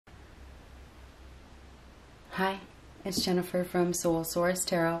Hi, it's Jennifer from Soul Source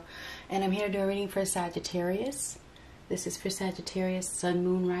Tarot, and I'm here to do a reading for Sagittarius. This is for Sagittarius, Sun,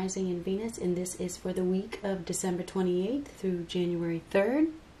 Moon, Rising, and Venus, and this is for the week of December 28th through January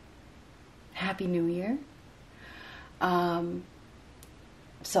 3rd. Happy New Year.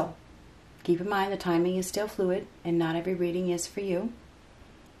 So, keep in mind the timing is still fluid, and not every reading is for you.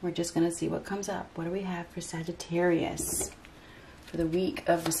 We're just going to see what comes up. What do we have for Sagittarius for the week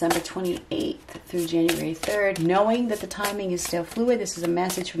of December 28th through January 3rd? Knowing that the timing is still fluid, this is a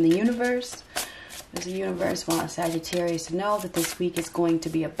message from the universe. Does the universe want Sagittarius to know that this week is going to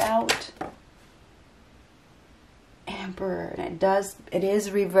be about Emperor? And it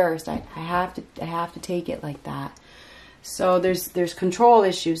is reversed. I have to take it like that. So there's control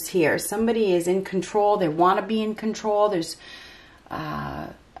issues here. Somebody is in control. They want to be in control. There's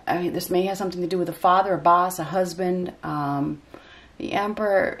this may have something to do with a father, a boss, a husband. The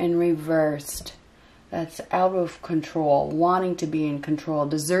Emperor in reversed. That's out of control, wanting to be in control,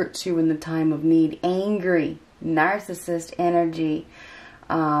 deserts you in the time of need, angry, narcissist energy.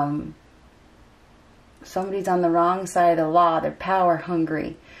 Somebody's on the wrong side of the law. They're power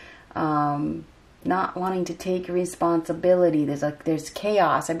hungry. Not wanting to take responsibility. There's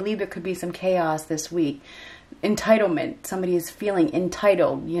chaos. I believe there could be some chaos this week. Entitlement. Somebody is feeling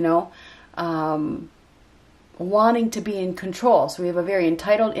entitled, you know. Wanting to be in control. So we have a very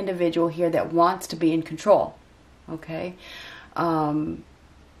entitled individual here that wants to be in control. Okay.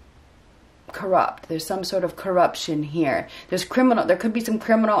 Corrupt. There's some sort of corruption here. There's criminal. There could be some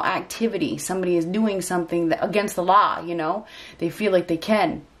criminal activity. Somebody is doing something against the law, you know. They feel like they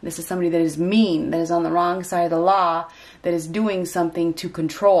can. This is somebody that is mean, that is on the wrong side of the law, that is doing something to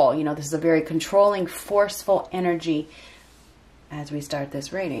control. You know, this is a very controlling, forceful energy as we start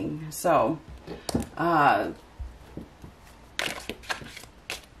this reading. So,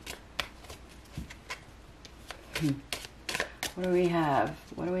 what do we have?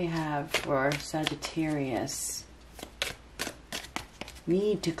 What do we have for Sagittarius?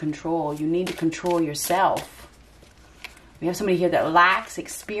 Need to control. You need to control yourself. We have somebody here that lacks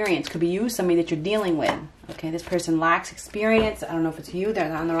experience. Could be you, somebody that you're dealing with. Okay, this person lacks experience. I don't know if it's you.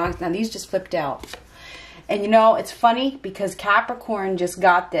 They're on the wrong. Now, these just flipped out. And you know, it's funny because Capricorn just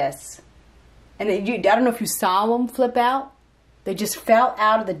got this. And I don't know if you saw them flip out. They just fell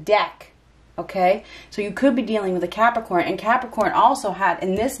out of the deck. Okay, so you could be dealing with a Capricorn, and Capricorn also had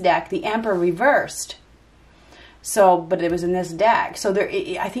in this deck the Emperor reversed. So, but it was in this deck. So there,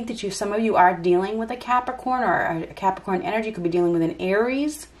 I think that some of you are dealing with a Capricorn, or a Capricorn energy. You could be dealing with an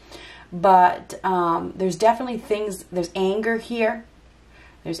Aries, but there's definitely things. There's anger here.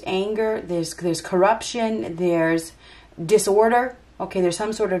 There's anger. There's corruption. There's disorder. Okay, there's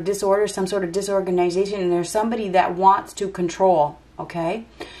some sort of disorder, some sort of disorganization, and there's somebody that wants to control. Okay.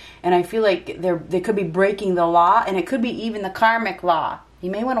 And I feel like they could be breaking the law, and it could be even the karmic law. You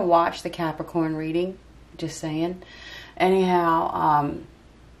may want to watch the Capricorn reading, just saying. Anyhow,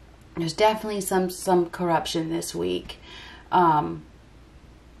 there's definitely some corruption this week. Honor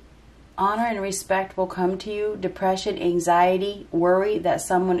and respect will come to you. Depression, anxiety, worry that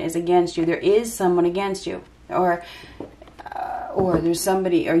someone is against you. There is someone against you. Or there's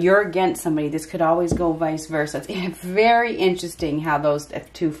somebody, or you're against somebody. This could always go vice versa. It's very interesting how those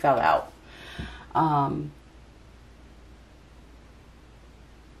two fell out.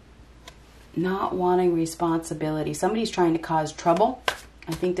 Not wanting responsibility. Somebody's trying to cause trouble.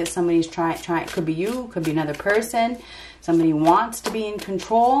 I think that somebody's trying, could be you, could be another person. Somebody wants to be in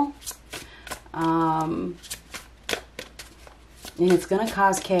control. And it's going to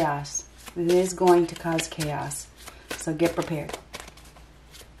cause chaos. It is going to cause chaos. So get prepared.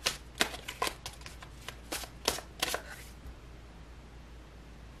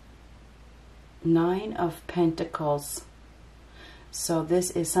 Nine of Pentacles. So this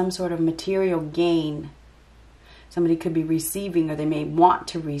is some sort of material gain. Somebody could be receiving, or they may want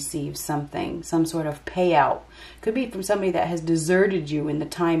to receive something, some sort of payout. Could be from somebody that has deserted you in the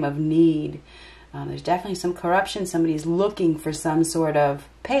time of need. There's definitely some corruption. Somebody's looking for some sort of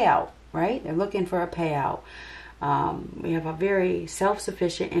payout, right? They're looking for a payout. We have a very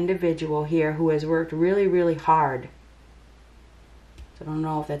self-sufficient individual here who has worked really, really hard. So I don't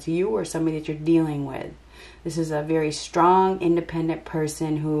know if that's you or somebody that you're dealing with. This is a very strong, independent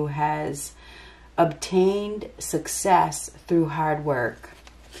person who has obtained success through hard work.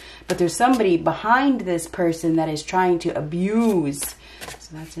 But there's somebody behind this person that is trying to abuse.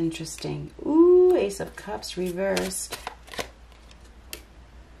 So that's interesting. Ooh, Ace of Cups reversed.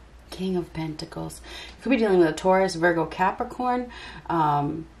 King of Pentacles. You could be dealing with a Taurus, Virgo, Capricorn.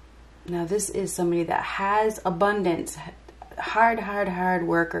 Now this is somebody that has abundance, hard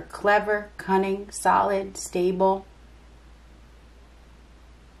worker, clever, cunning, solid, stable.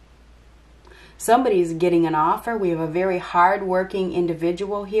 Somebody is getting an offer. We have a very hard-working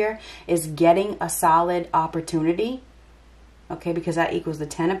individual here is getting a solid opportunity. Okay, because that equals the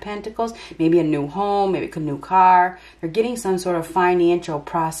 10 of Pentacles. Maybe a new home, maybe a new car. They're getting some sort of financial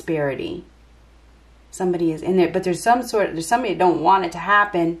prosperity. Somebody is in there, but there's somebody that don't want it to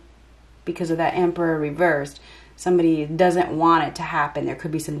happen because of that Emperor reversed. Somebody doesn't want it to happen. There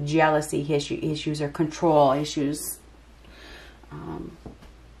could be some jealousy issues or control issues.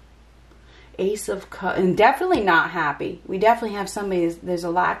 Ace of Cups, and definitely not happy. We definitely have somebody, there's a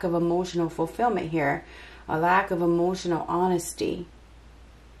lack of emotional fulfillment here. A lack of emotional honesty.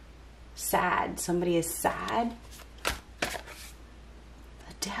 Sad. Somebody is sad. The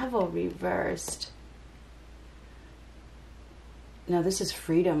Devil reversed. Now this is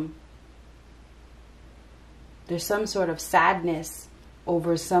freedom. There's some sort of sadness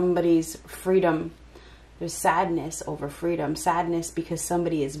over somebody's freedom. There's sadness over freedom. Sadness because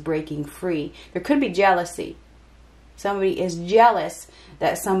somebody is breaking free. There could be jealousy. Somebody is jealous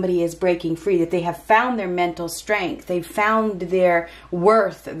that somebody is breaking free, that they have found their mental strength. They've found their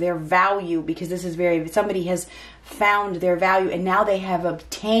worth, their value, because this is somebody has found their value and now they have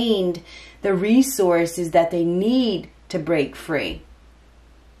obtained the resources that they need to break free.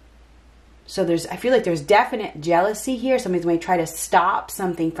 So I feel like there's definite jealousy here. Somebody's going to try to stop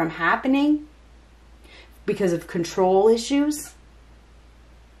something from happening because of control issues.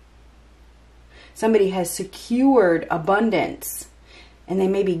 Somebody has secured abundance and they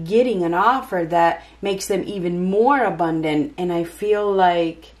may be getting an offer that makes them even more abundant. And I feel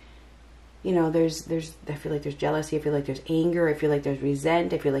like, you know, I feel like there's jealousy. I feel like there's anger. I feel like there's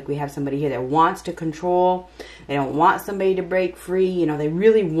resent. I feel like we have somebody here that wants to control. They don't want somebody to break free. You know, they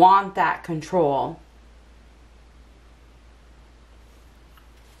really want that control.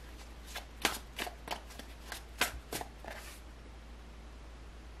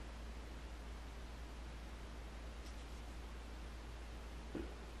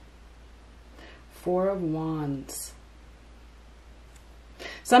 Four of Wands.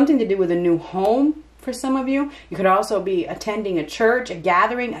 Something to do with a new home for some of you. You could also be attending a church, a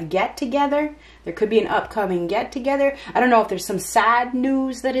gathering, a get-together. There could be an upcoming get-together. I don't know if there's some sad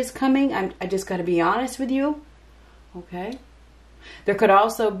news that is coming. I just got to be honest with you. Okay. There could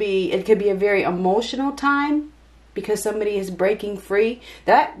also be, it could be a very emotional time because somebody is breaking free.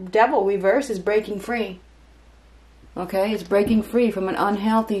 That Devil reverse is breaking free. Okay, it's breaking free from an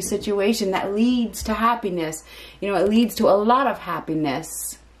unhealthy situation that leads to happiness. You know, it leads to a lot of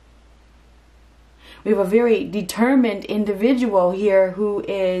happiness. We have a very determined individual here who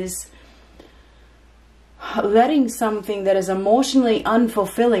is letting something that is emotionally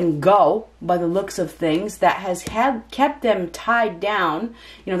unfulfilling go, by the looks of things, that has kept them tied down.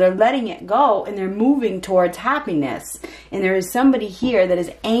 You know, they're letting it go and they're moving towards happiness. And there is somebody here that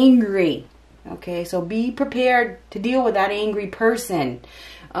is angry. Okay, so be prepared to deal with that angry person.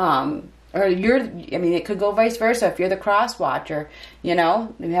 Or it could go vice versa. If you're the cross watcher, you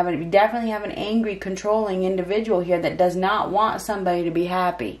know, we definitely have an angry, controlling individual here that does not want somebody to be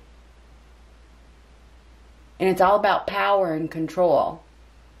happy. And it's all about power and control.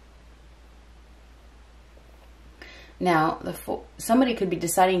 Now, somebody could be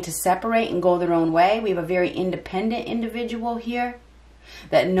deciding to separate and go their own way. We have a very independent individual here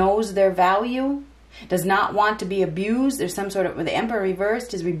that knows their value, does not want to be abused. There's some sort of, the Emperor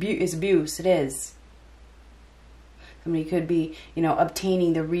reversed is abuse. It is. Somebody could be, you know,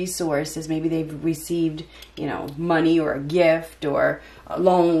 obtaining the resources. Maybe they've received, you know, money or a gift or a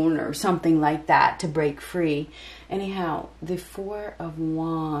loan or something like that to break free. Anyhow, the Four of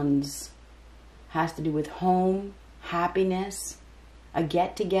Wands has to do with home, happiness, a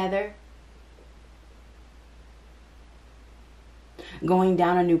get-together, going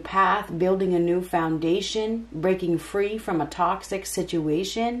down a new path, building a new foundation, breaking free from a toxic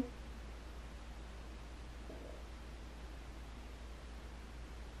situation.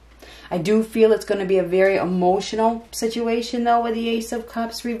 I do feel it's going to be a very emotional situation, though, with the Ace of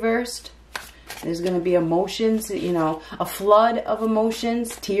Cups reversed. There's going to be emotions, you know, a flood of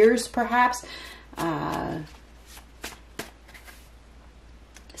emotions, tears perhaps.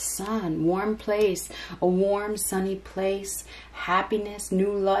 Sun, warm place, a warm, sunny place, happiness,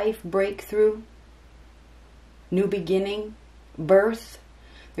 new life, breakthrough, new beginning, birth.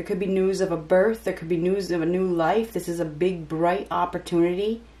 There could be news of a birth. There could be news of a new life. This is a big, bright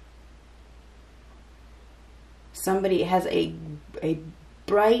opportunity. Somebody has a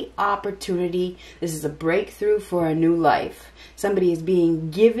bright opportunity. This is a breakthrough for a new life. Somebody is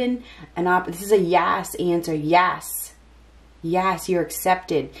being given an opportunity. This is a yes answer. Yes. Yes, you're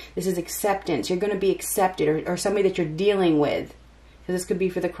accepted. This is acceptance. You're going to be accepted, or somebody that you're dealing with. Because this could be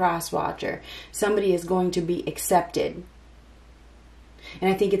for the cross watcher. Somebody is going to be accepted. And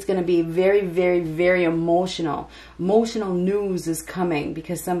I think it's going to be very, very, very emotional. Emotional news is coming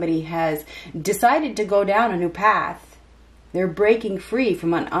because somebody has decided to go down a new path. They're breaking free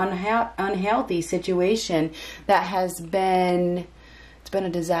from an unhealthy situation that has been, it's been a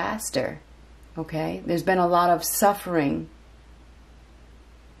disaster. Okay? There's been a lot of suffering.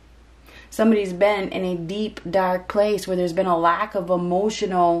 Somebody's been in a deep, dark place where there's been a lack of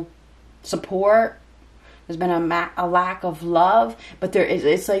emotional support. There's been a lack of love, but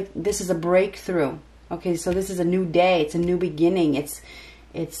it's like this is a breakthrough. Okay, so this is a new day. It's a new beginning. It's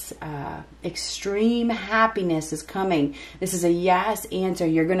extreme happiness is coming. This is a yes answer.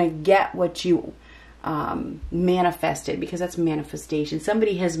 You're going to get what you manifested, because that's manifestation.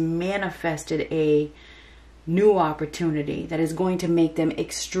 Somebody has manifested a new opportunity that is going to make them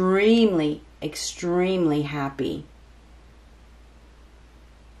extremely, extremely happy.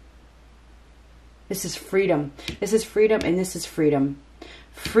 This is freedom. This is freedom, and this is freedom.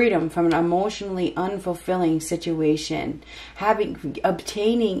 Freedom from an emotionally unfulfilling situation.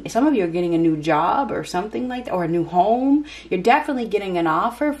 Obtaining, some of you are getting a new job or something like that, or a new home. You're definitely getting an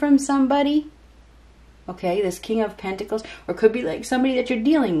offer from somebody. Okay, this King of Pentacles, or could be like somebody that you're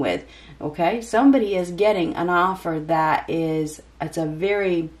dealing with. Okay, somebody is getting an offer that is, it's a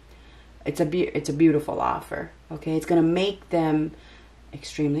beautiful offer. Okay, it's going to make them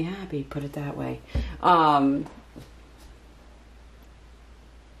extremely happy, put it that way.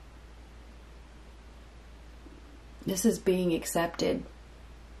 This is being accepted.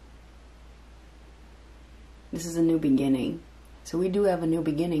 This is a new beginning. So we do have a new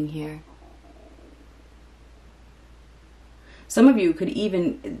beginning here. Some of you could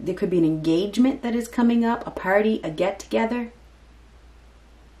even, there could be an engagement that is coming up, a party, a get-together.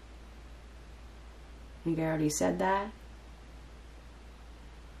 I think I already said that.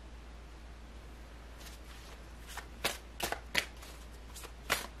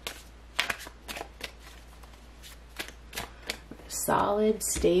 Solid,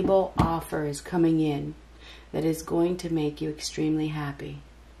 stable offer is coming in that is going to make you extremely happy.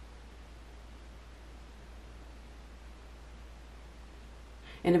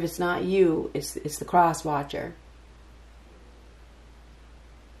 And if it's not you, it's the cross watcher.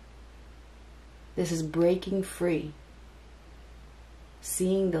 This is breaking free.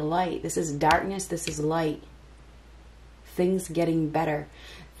 Seeing the light. This is darkness, this is light. Things getting better.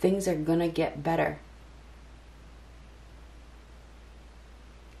 Things are gonna get better.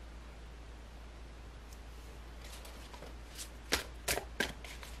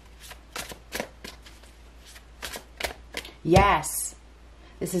 Yes.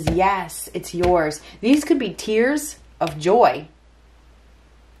 This is yes, it's yours. These could be tears of joy.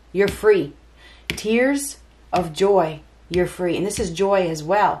 You're free. Tears of joy. You're free. And this is joy as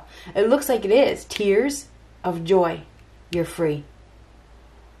well. It looks like it is. Tears of joy. You're free.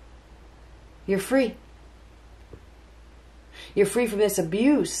 You're free. You're free from this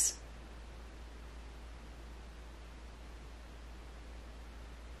abuse.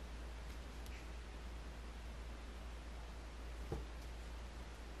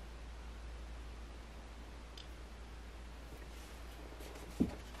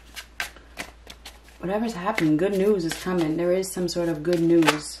 Whatever's happening, good news is coming. There is some sort of good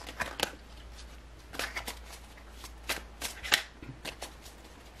news.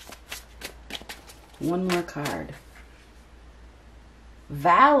 One more card.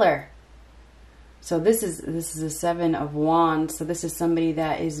 Valor. So this is the Seven of Wands. So this is somebody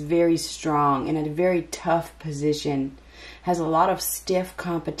that is very strong in a very tough position. Has a lot of stiff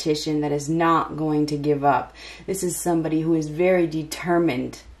competition that is not going to give up. This is somebody who is very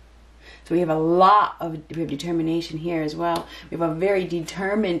determined. So we have determination here as well. We have a very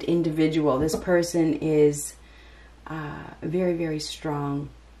determined individual. This person is very, very strong.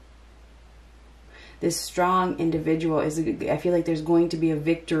 This strong individual is, I feel like there's going to be a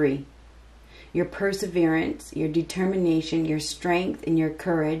victory. Your perseverance, your determination, your strength, and your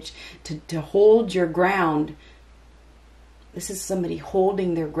courage to hold your ground. This is somebody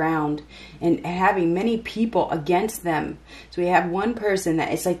holding their ground and having many people against them. So we have one person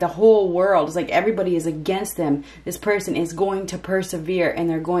that it's like the whole world. It's like everybody is against them. This person is going to persevere and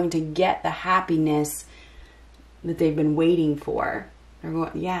they're going to get the happiness that they've been waiting for. They're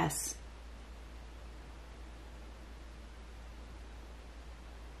going, yes.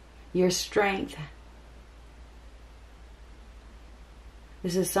 Your strength.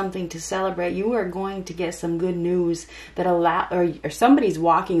 This is something to celebrate. You are going to get some good news that or somebody's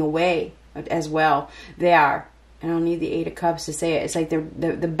walking away as well. They are. I don't need the Eight of Cups to say it. It's like the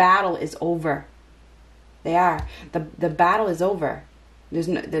battle is over. They are. The battle is over. There's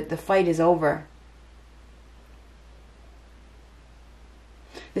no, the fight is over.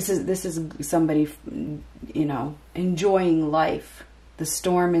 This is somebody, you know, enjoying life. The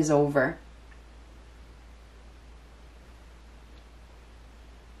storm is over.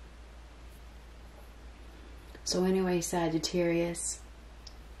 So anyway, Sagittarius,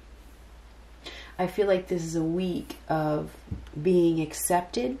 I feel like this is a week of being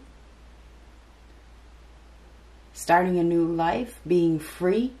accepted, starting a new life, being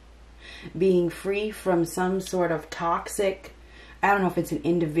free from some sort of toxic, I don't know if it's an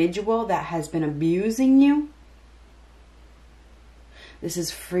individual that has been abusing you. This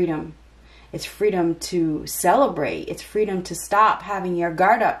is freedom. It's freedom to celebrate. It's freedom to stop having your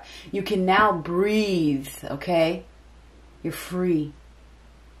guard up. You can now breathe, okay? You're free.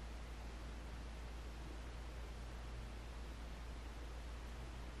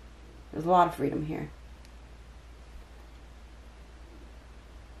 There's a lot of freedom here.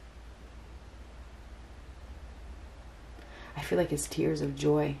 I feel like it's tears of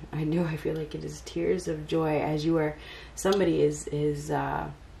joy. I do. I feel like it is tears of joy as you are, somebody is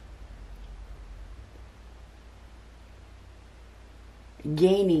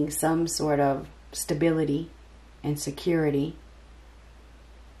gaining some sort of stability and security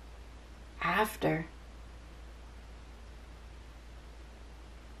after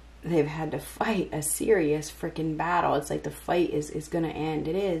they've had to fight a serious freaking battle. It's like the fight is going to end.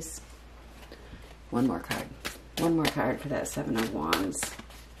 It is. One more card. One more card for that Seven of Wands.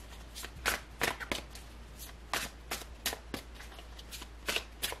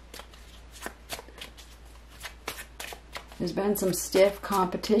 There's been some stiff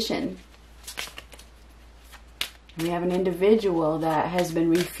competition. We have an individual that has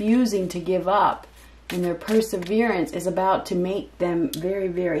been refusing to give up, and their perseverance is about to make them very,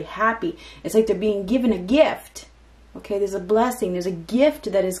 very happy. It's like they're being given a gift. Okay, there's a blessing. There's a gift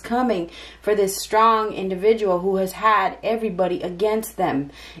that is coming for this strong individual who has had everybody against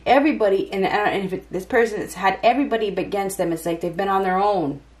them. Everybody, and if this person has had everybody against them, it's like they've been on their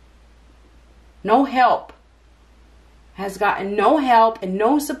own. No help. Has gotten no help and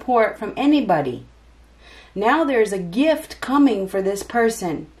no support from anybody. Now there's a gift coming for this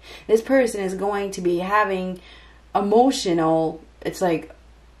person. This person is going to be having emotional, it's like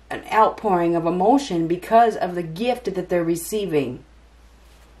an outpouring of emotion because of the gift that they're receiving.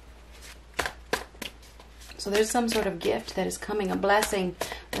 So there's some sort of gift that is coming, a blessing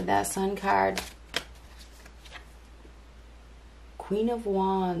with that Sun card. Queen of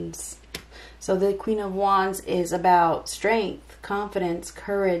Wands. So the Queen of Wands is about strength, confidence,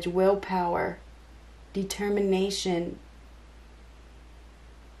 courage, willpower, determination.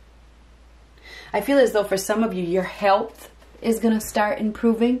 I feel as though for some of you, your health is going to start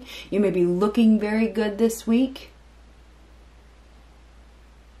improving. You may be looking very good this week.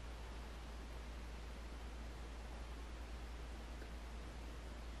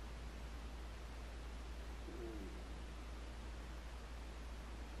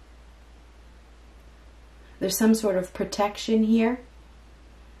 There's some sort of protection here.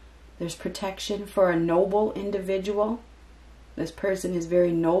 There's protection for a noble individual. This person is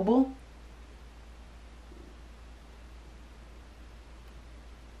very noble.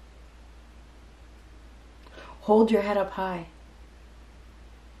 Hold your head up high.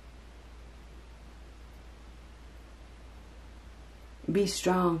 Be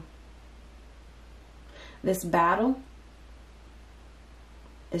strong. This battle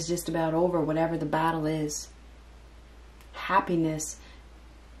is just about over, whatever the battle is. Happiness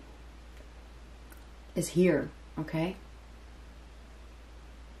is here, okay?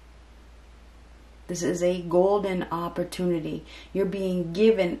 This is a golden opportunity. You're being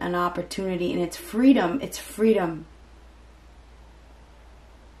given an opportunity, and it's freedom. It's freedom.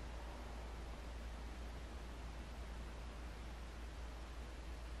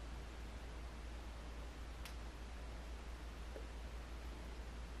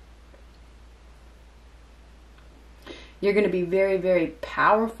 You're going to be very, very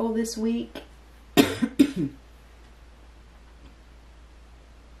powerful this week.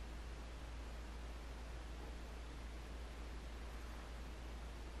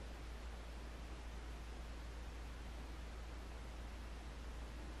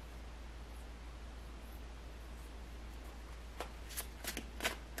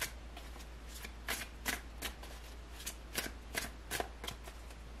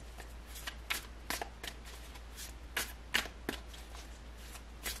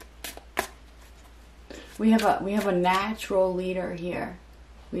 We have a natural leader here.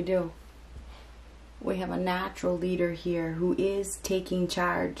 We do. We have a natural leader here who is taking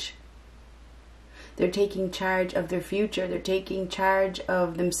charge. They're taking charge of their future. They're taking charge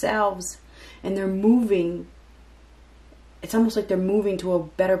of themselves. And they're moving. It's almost like they're moving to a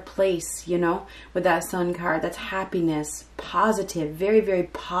better place, you know, with that Sun card. That's happiness. Positive. Very, very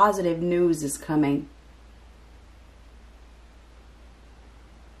positive news is coming.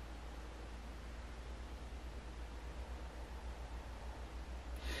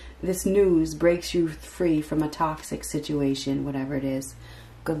 This news breaks you free from a toxic situation, whatever it is.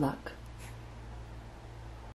 Good luck.